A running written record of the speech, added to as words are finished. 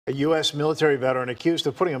A U.S. military veteran accused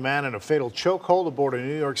of putting a man in a fatal chokehold aboard a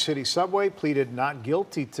New York City subway pleaded not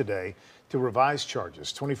guilty today to revised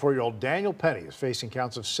charges. 24-year-old Daniel Penny is facing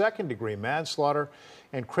counts of second-degree manslaughter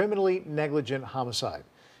and criminally negligent homicide.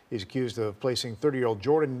 He's accused of placing 30-year-old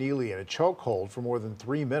Jordan Neely in a chokehold for more than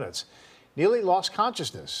 3 minutes. Neely lost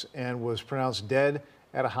consciousness and was pronounced dead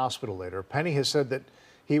at a hospital later. Penny has said that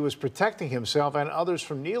he was protecting himself and others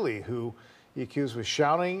from Neely, who he accused was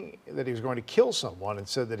shouting that he was going to kill someone, and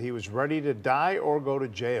said that he was ready to die or go to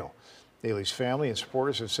jail. Neely's family and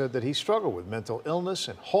supporters have said that he struggled with mental illness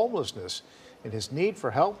and homelessness, and his need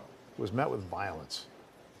for help was met with violence.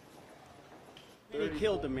 He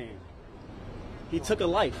killed a man. He took a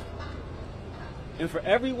life. And for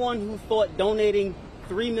everyone who thought donating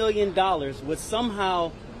 $3 million would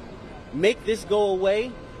somehow make this go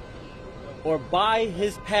away or buy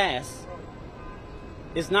his pass,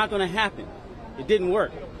 it's not going to happen. It didn't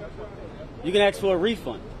work. You can ask for a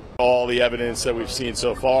refund. All the evidence that we've seen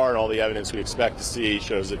so far and all the evidence we expect to see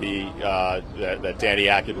shows that that Danny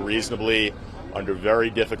acted reasonably under very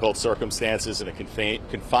difficult circumstances in a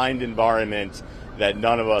confined environment that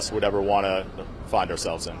none of us would ever want to find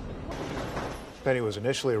ourselves in. Penny was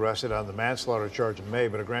initially arrested on the manslaughter charge in May,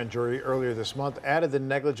 but a grand jury earlier this month added the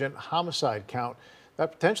negligent homicide count.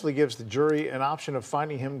 That potentially gives the jury an option of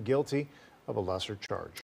finding him guilty of a lesser charge.